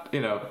not,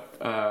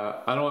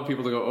 I don't want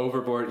people to go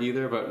overboard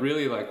either, but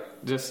really, like,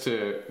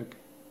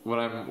 what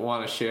I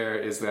want to share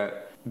is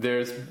that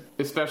there's,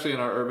 especially in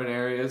our urban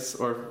areas,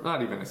 or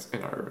not even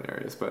in our urban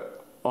areas,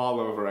 but all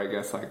over, I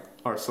guess, like,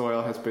 our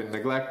soil has been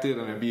neglected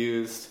and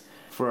abused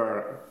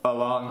for a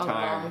long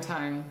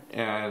time.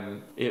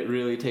 And it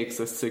really takes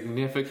a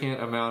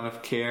significant amount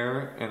of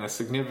care and a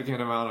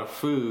significant amount of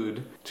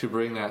food to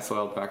bring that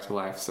soil back to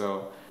life.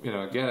 So,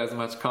 get as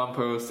much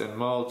compost and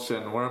mulch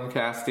and worm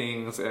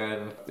castings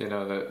and,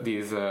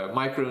 these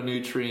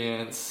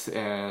micronutrients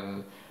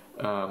and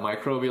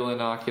microbial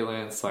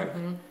inoculants, like,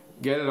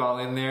 get it all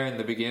in there in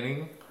the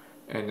beginning,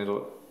 and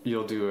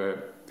you'll do a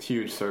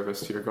huge service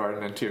to your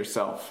garden and to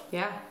yourself.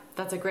 Yeah,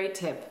 that's a great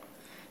tip.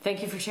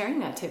 Thank you for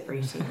sharing that tip,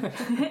 Rishi.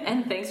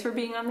 And thanks for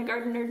being on the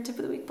Garden Nerd Tip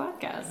of the Week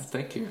podcast.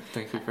 Thank you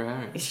for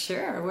having me.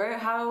 Sure.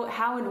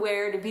 How and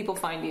where do people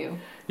find you?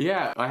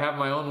 Yeah, I have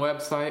my own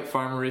website,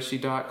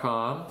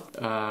 farmerrishi.com.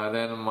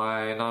 Then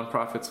my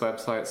nonprofit's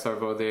website,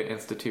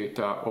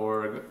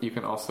 sarvodaya-institute.org. You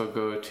can also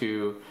go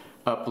to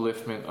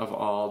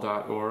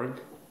upliftmentofall.org.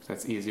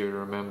 That's easier to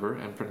remember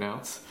and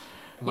pronounce.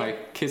 My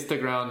Kiss the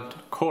Ground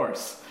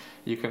course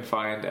you can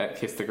find at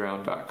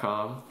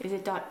kisstheground.com. Is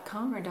it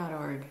 .com or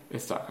 .org?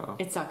 It's .com.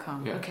 It's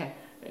 .com. Yeah. Okay.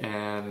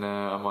 And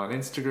I'm on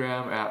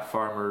Instagram at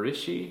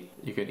FarmerRishi.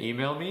 You can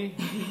email me,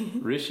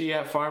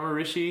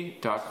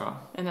 rishi@farmerrishi.com.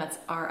 And that's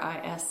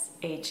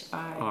RISHI.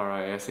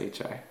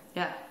 RISHI.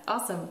 Yeah,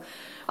 awesome.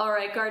 All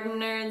right, garden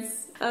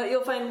nerds.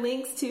 You'll find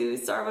links to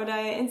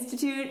Sarvodaya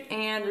Institute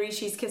and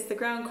Rishi's Kiss the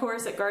Ground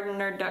course at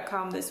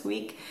gardennerd.com this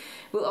week.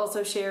 We'll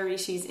also share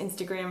Rishi's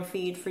Instagram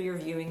feed for your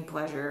viewing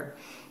pleasure.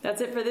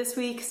 That's it for this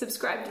week.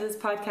 Subscribe to this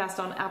podcast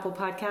on Apple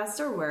Podcasts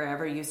or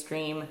wherever you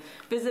stream.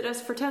 Visit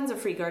us for tons of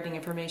free gardening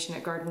information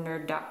at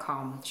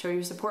gardennerd.com. Show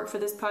your support for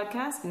this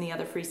podcast and the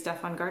other free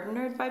stuff on Garden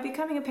Nerd by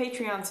becoming a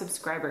Patreon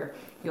subscriber.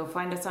 You'll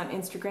find us on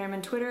Instagram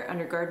and Twitter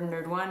under Garden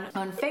Nerd 1,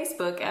 on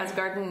Facebook as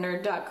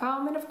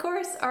gardennerd.com, and of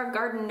course our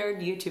Garden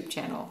Nerd YouTube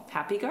channel.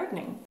 Happy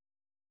gardening!